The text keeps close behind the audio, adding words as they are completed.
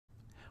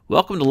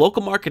Welcome to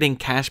Local Marketing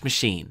Cash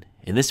Machine.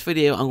 In this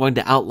video, I'm going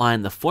to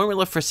outline the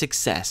formula for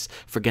success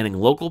for getting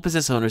local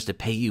business owners to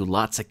pay you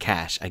lots of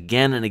cash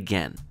again and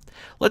again.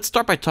 Let's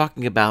start by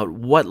talking about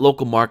what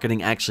local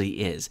marketing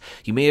actually is.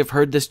 You may have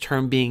heard this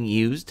term being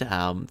used through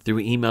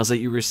emails that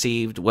you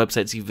received,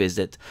 websites you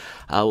visit.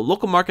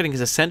 Local marketing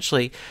is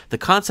essentially the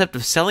concept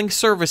of selling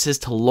services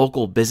to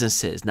local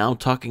businesses. Now I'm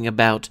talking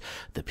about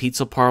the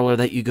pizza parlor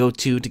that you go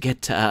to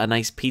get a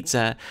nice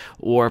pizza,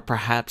 or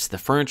perhaps the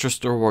furniture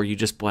store where you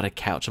just bought a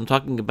couch. I'm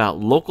talking about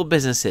local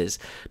businesses.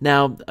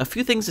 Now, a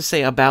few things to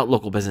say about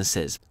local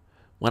businesses.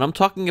 When I'm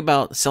talking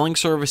about selling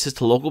services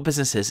to local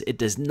businesses, it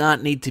does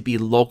not need to be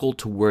local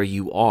to where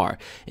you are.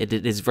 It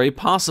is very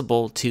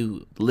possible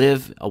to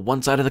live on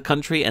one side of the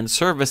country and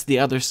service the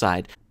other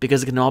side,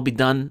 because it can all be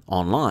done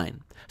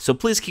online. So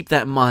please keep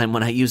that in mind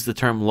when I use the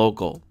term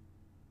local.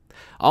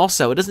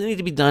 Also, it doesn't need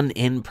to be done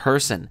in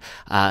person.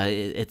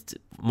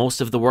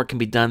 Most of the work can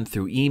be done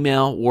through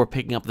email or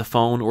picking up the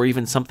phone or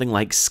even something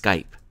like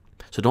Skype.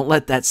 So don't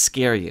let that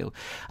scare you.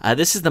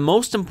 This is the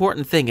most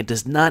important thing. It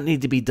does not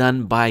need to be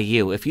done by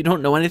you. If you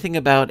don't know anything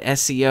about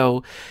SEO,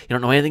 you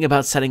don't know anything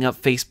about setting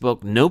up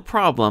Facebook, no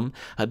problem,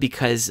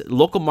 because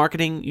local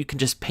marketing, you can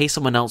just pay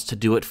someone else to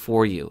do it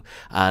for you.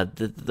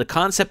 The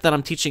concept that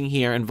I'm teaching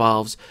here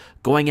involves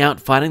going out,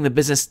 finding the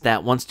business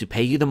that wants to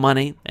pay you the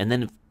money, and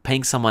then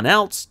paying someone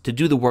else to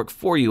do the work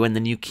for you, and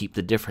then you keep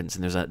the difference,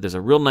 and there's a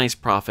real nice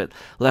profit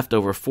left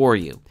over for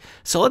you.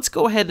 So let's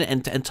go ahead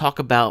and talk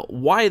about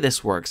why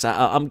this works.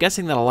 I'm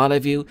guessing that a lot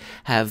of you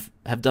have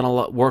done a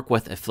lot of work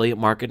with affiliate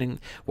marketing,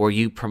 where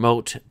you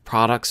promote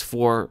products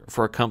for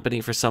a company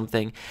for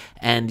something,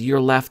 and you're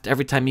left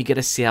every time you get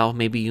a sale.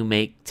 Maybe you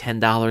make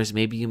 $10,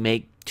 maybe you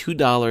make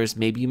 $2,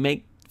 maybe you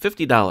make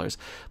 $50.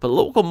 But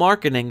local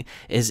marketing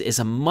is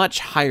a much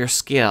higher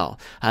scale.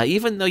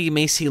 Even though you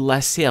may see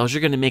less sales,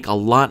 you're going to make a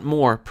lot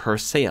more per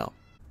sale.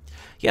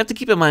 You have to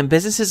keep in mind,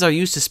 businesses are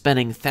used to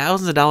spending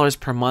thousands of dollars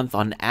per month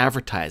on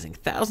advertising,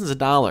 thousands of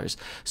dollars.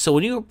 So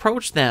when you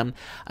approach them,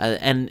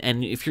 and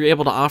if you're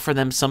able to offer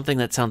them something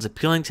that sounds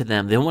appealing to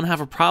them, they won't have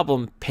a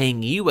problem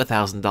paying you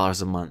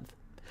 $1,000 a month.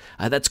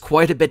 That's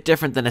quite a bit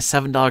different than a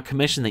 $7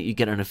 commission that you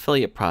get on an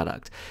affiliate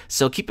product.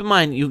 So keep in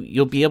mind,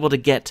 you'll be able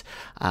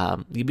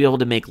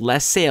to make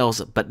less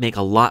sales, but make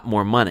a lot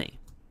more money.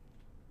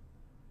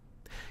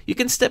 You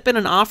can step in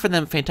and offer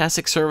them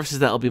fantastic services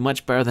that will be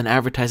much better than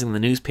advertising in the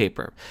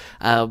newspaper.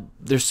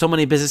 There's so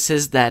many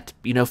businesses that,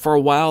 for a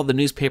while the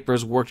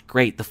newspapers worked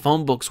great, the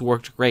phone books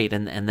worked great,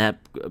 and that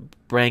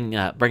bring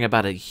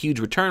about a huge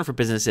return for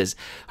businesses.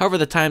 However,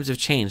 the times have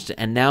changed,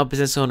 and now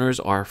business owners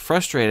are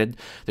frustrated.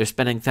 They're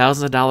spending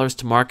thousands of dollars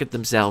to market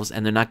themselves,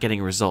 and they're not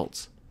getting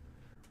results.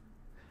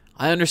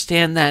 I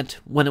understand that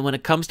when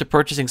it comes to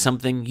purchasing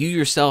something, you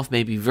yourself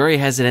may be very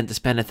hesitant to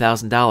spend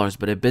 $1,000,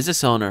 but a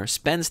business owner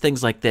spends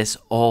things like this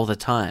all the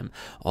time.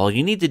 All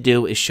you need to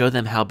do is show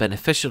them how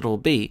beneficial it will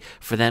be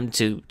for them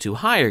to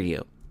hire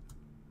you.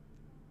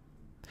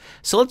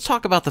 So let's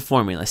talk about the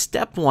formula.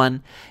 Step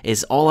one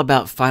is all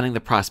about finding the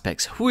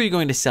prospects. Who are you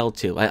going to sell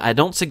to? I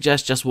don't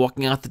suggest just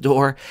walking out the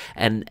door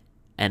and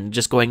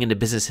just going into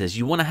businesses.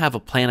 You want to have a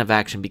plan of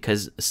action,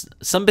 because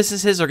some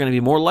businesses are going to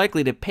be more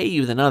likely to pay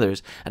you than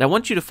others, and I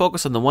want you to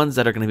focus on the ones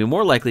that are going to be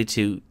more likely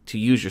to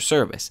use your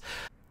service.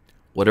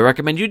 What I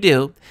recommend you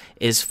do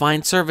is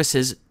find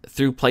services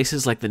through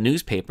places like the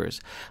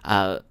newspapers.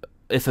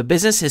 If a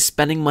business is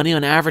spending money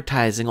on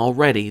advertising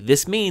already,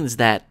 this means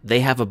that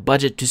they have a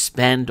budget to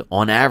spend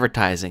on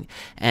advertising,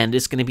 and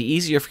it's going to be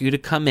easier for you to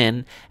come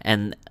in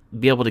and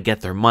be able to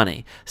get their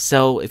money.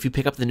 So if you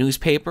pick up the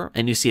newspaper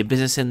and you see a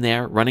business in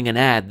there running an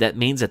ad, that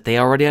means that they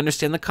already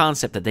understand the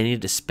concept that they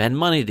need to spend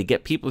money to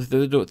get people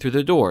through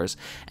the doors,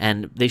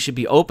 and they should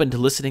be open to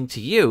listening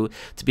to you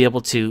to be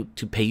able to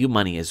pay you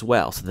money as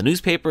well. So the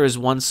newspaper is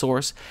one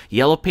source.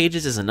 Yellow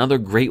Pages is another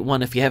great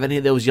one. If you have any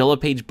of those Yellow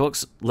Page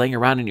books laying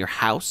around in your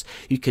house,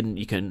 you can.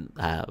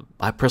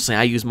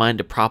 I use mine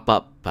to prop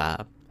up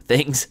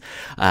things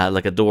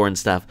like a door and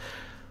stuff.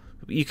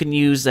 You can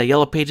use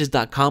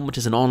yellowpages.com, which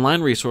is an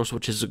online resource,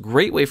 which is a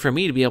great way for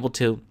me to be able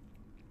to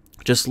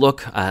just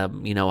look. I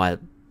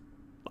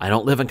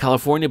don't live in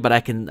California, but I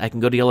can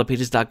go to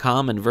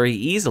yellowpages.com and very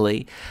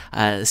easily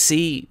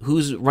see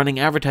who's running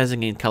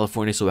advertising in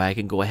California, so I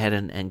can go ahead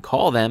and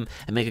call them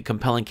and make a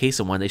compelling case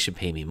on why they should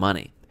pay me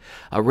money.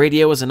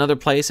 Radio is another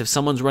place. If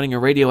someone's running a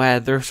radio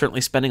ad, they're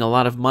certainly spending a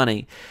lot of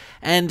money.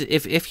 And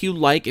if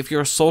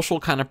you're a social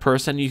kind of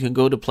person, you can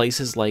go to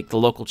places like the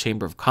local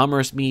Chamber of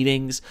Commerce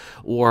meetings,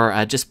 or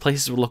just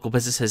places where local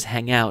businesses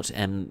hang out,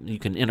 and you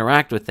can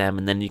interact with them,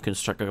 and then you can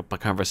strike up a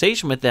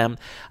conversation with them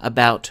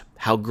about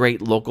how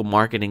great local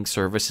marketing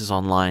services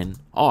online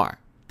are.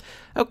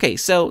 Okay,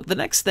 so the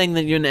next thing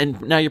that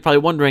and now you're probably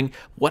wondering,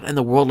 what in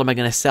the world am I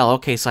going to sell?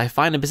 Okay, so I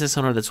find a business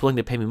owner that's willing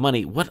to pay me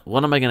money. What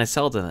am I going to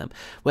sell to them?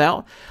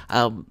 Well,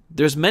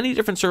 there's many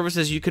different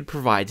services you could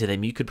provide to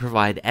them. You could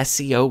provide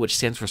SEO, which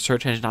stands for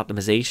search engine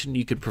optimization.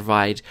 You could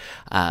provide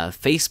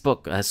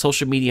Facebook,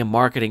 social media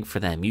marketing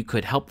for them. You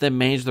could help them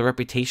manage their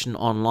reputation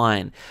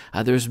online.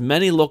 There's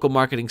many local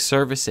marketing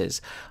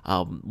services.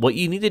 What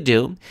you need to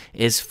do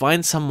is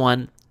find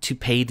someone to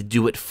pay to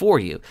do it for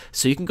you.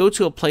 So you can go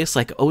to a place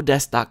like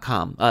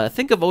Odesk.com.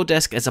 Think of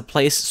Odesk as a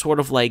place sort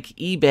of like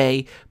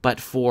eBay, but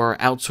for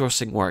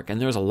outsourcing work.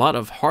 And there's a lot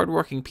of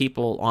hardworking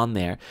people on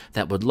there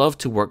that would love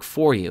to work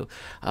for you.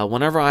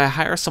 Whenever I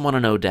hire someone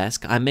on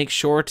Odesk, I make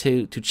sure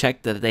to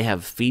check that they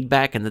have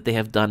feedback and that they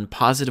have done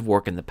positive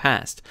work in the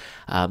past.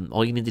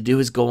 All you need to do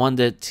is go on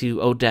to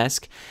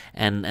Odesk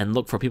and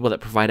look for people that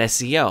provide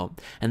SEO,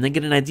 and then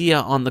get an idea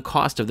on the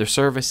cost of their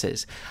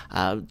services.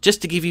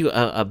 Just to give you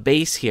a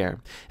base here,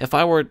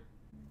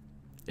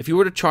 if you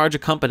were to charge a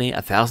company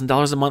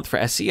 $1,000 a month for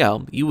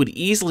SEO, you would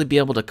easily be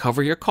able to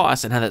cover your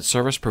costs and have that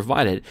service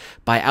provided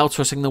by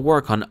outsourcing the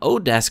work on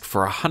Odesk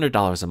for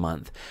 $100 a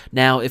month.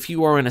 Now, if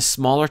you are in a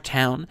smaller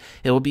town,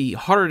 it will be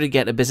harder to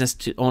get a business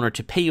owner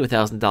to pay you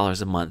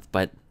 $1,000 a month,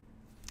 but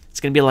it's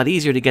going to be a lot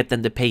easier to get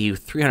them to pay you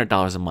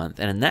 $300 a month.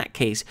 And in that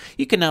case,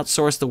 you can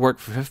outsource the work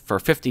for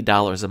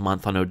 $50 a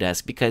month on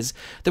Odesk, because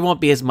there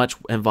won't be as much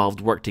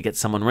involved work to get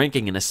someone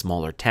ranking in a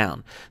smaller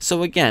town.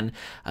 So again,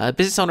 a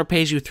business owner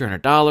pays you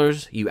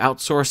 $300, you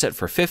outsource it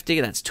for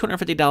 $50, that's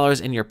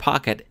 $250 in your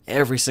pocket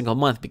every single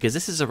month, because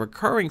this is a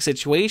recurring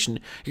situation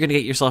you're going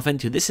to get yourself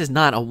into. This is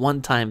not a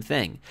one-time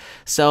thing.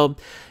 So,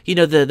 you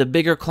know, the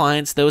bigger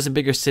clients, those in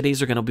bigger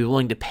cities, are going to be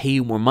willing to pay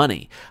you more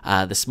money.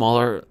 The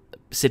smaller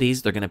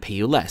cities, they're going to pay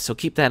you less. So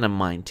keep that in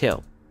mind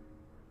too.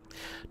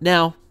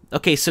 Now,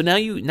 okay, so now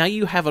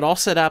you have it all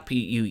set up.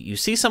 You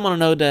see someone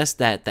on Odesk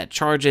that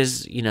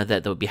charges, you know,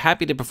 that would be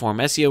happy to perform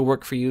SEO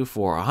work for you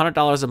for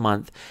 $100 a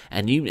month,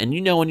 and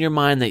you know in your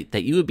mind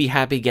that you would be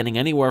happy getting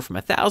anywhere from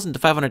 $1,000 to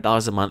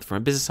 $500 a month from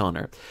a business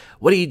owner.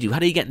 What do? How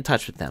do you get in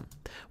touch with them?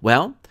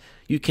 Well,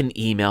 you can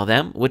email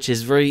them, which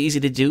is very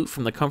easy to do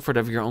from the comfort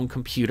of your own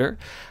computer.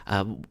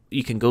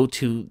 You can go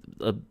to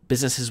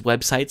businesses'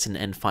 websites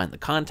and find the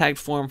contact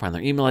form, find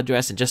their email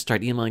address, and just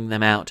start emailing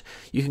them out.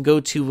 You can go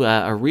to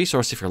a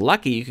resource. If you're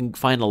lucky, you can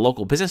find a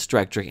local business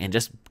directory and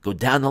just go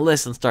down the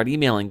list and start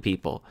emailing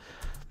people.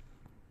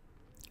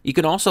 You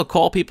can also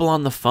call people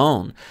on the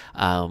phone.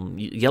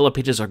 Yellow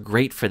Pages are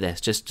great for this.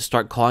 Just to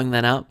start calling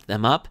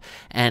them up,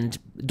 and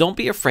don't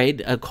be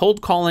afraid.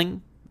 Cold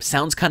calling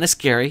sounds kind of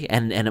scary,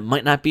 and it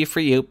might not be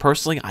for you.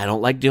 Personally, I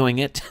don't like doing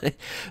it,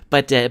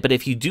 but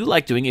if you do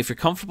like doing it, if you're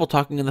comfortable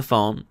talking on the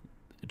phone,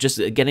 just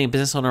getting a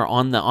business owner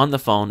on the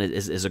phone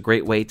is a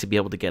great way to be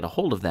able to get a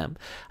hold of them.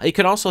 You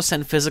can also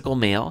send physical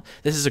mail.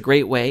 This is a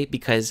great way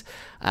because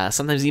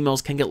sometimes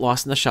emails can get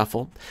lost in the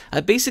shuffle.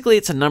 Basically,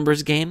 it's a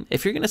numbers game.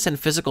 If you're going to send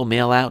physical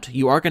mail out,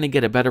 you are going to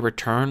get a better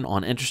return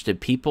on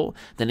interested people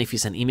than if you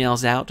send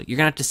emails out. You're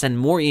going to have to send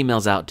more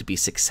emails out to be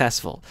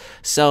successful.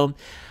 So,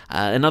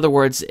 in other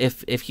words,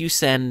 if you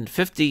send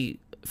 50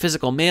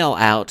 physical mail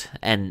out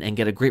and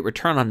get a great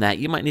return on that,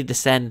 you might need to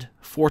send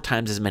 4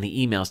 times as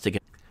many emails to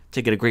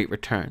get a great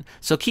return.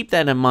 So keep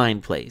that in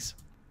mind, please.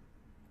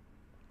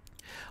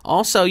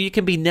 Also, you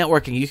can be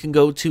networking. You can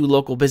go to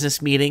local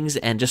business meetings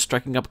and just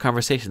striking up a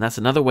conversation. That's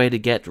another way to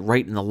get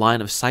right in the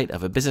line of sight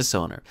of a business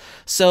owner.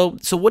 So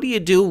what do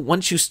you do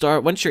once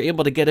you're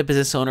able to get a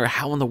business owner?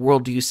 How in the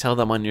world do you sell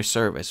them on your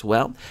service?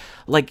 Well,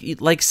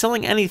 like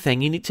selling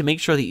anything, you need to make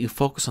sure that you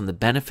focus on the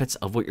benefits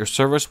of what your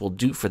service will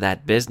do for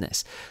that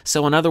business.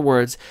 So in other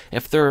words,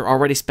 if they're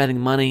already spending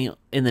money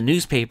in the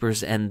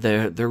newspapers and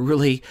they're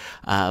really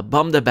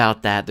bummed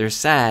about that, they're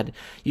sad,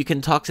 you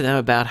can talk to them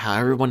about how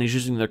everyone is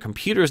using their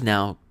computers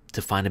now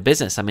to find a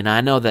business. I mean,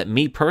 I know that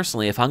me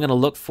personally, if I'm going to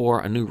look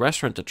for a new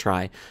restaurant to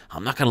try,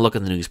 I'm not going to look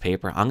in the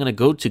newspaper. I'm going to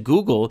go to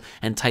Google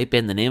and type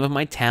in the name of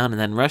my town and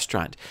then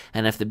restaurant.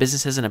 And if the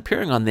business isn't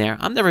appearing on there,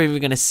 I'm never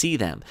even going to see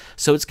them.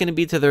 So it's going to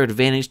be to their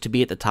advantage to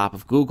be at the top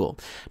of Google.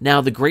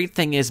 Now, the great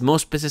thing is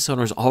most business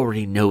owners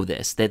already know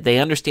this, that they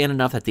understand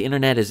enough that the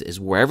internet is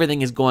where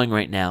everything is going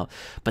right now,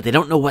 but they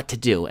don't know what to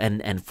do.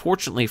 And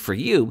fortunately for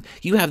you,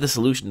 you have the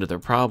solution to their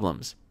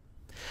problems.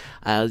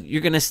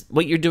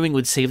 What you're doing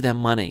would save them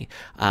money.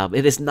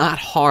 It is not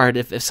hard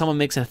if someone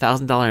makes a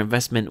 $1,000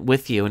 investment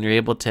with you and you're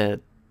able to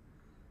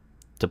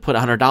put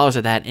 $100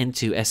 of that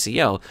into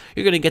SEO,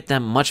 you're going to get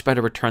them much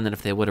better return than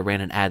if they would have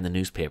ran an ad in the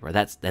newspaper.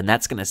 That's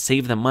going to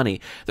save them money.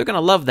 They're going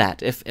to love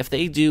that. If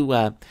they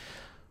do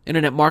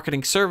internet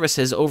marketing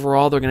services,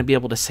 overall they're going to be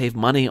able to save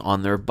money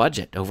on their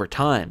budget over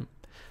time.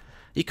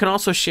 You can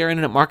also share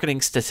internet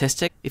marketing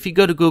statistics. If you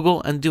go to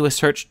Google and do a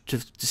search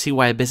to see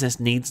why a business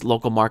needs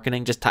local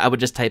marketing, I would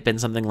just type in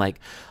something like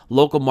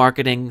local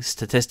marketing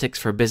statistics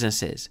for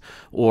businesses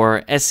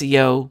or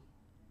SEO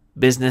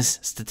business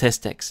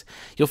statistics.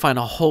 You'll find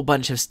a whole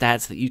bunch of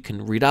stats that you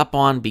can read up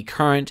on, be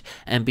current,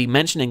 and be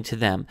mentioning to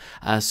them,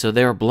 so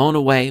they're blown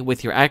away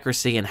with your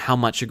accuracy and how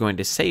much you're going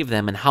to save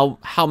them, and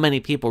how many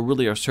people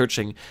really are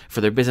searching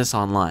for their business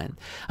online.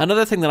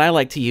 Another thing that I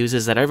like to use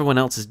is that everyone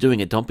else is doing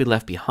it. Don't be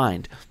left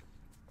behind.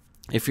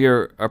 If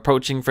you're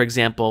approaching, for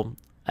example,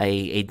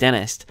 a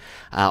dentist,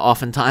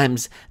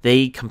 oftentimes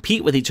they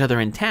compete with each other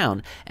in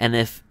town, and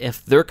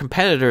if their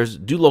competitors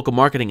do local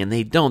marketing and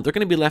they don't, they're going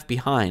to be left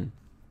behind.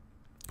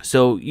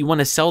 So you want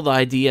to sell the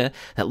idea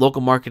that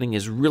local marketing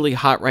is really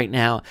hot right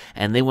now,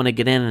 and they want to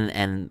get in,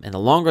 and the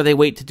longer they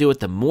wait to do it,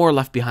 the more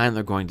left behind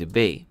they're going to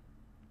be.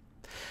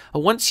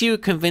 Once you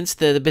convince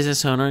the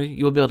business owner,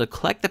 you will be able to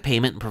collect the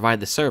payment and provide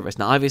the service.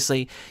 Now,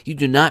 obviously, you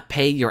do not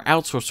pay your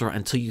outsourcer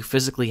until you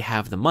physically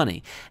have the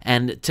money,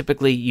 and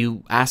typically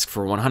you ask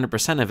for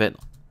 100% of it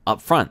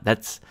up front.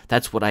 That's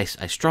what I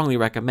strongly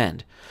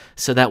recommend.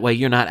 So that way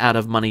you're not out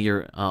of money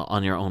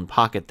on your own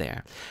pocket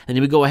there. And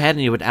you would go ahead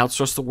and you would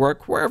outsource the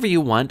work wherever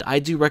you want. I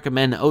do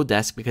recommend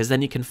Odesk because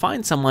then you can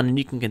find someone and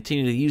you can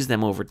continue to use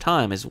them over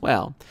time as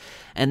well.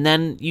 And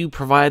then you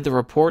provide the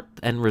report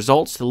and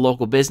results to the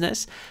local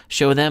business,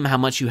 show them how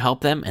much you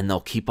help them, and they'll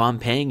keep on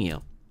paying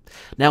you.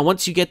 Now,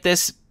 once you get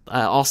this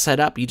all set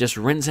up, you just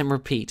rinse and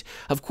repeat.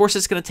 Of course,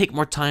 it's going to take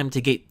more time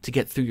to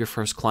get through your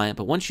first client,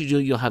 but once you do,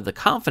 you'll have the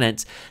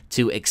confidence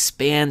to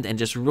expand and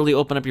just really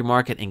open up your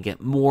market and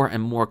get more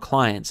and more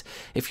clients.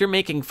 If you're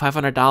making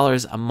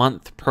 $500 a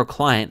month per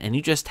client and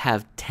you just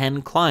have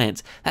 10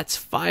 clients,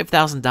 that's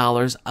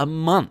 $5,000 a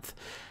month.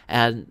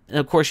 And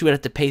of course, you would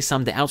have to pay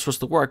some to outsource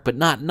the work, but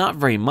not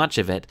very much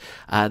of it.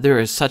 There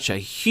is such a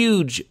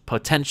huge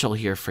potential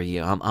here for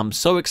you. I'm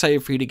so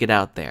excited for you to get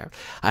out there.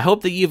 I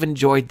hope that you've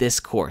enjoyed this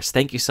course.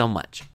 Thank you so much.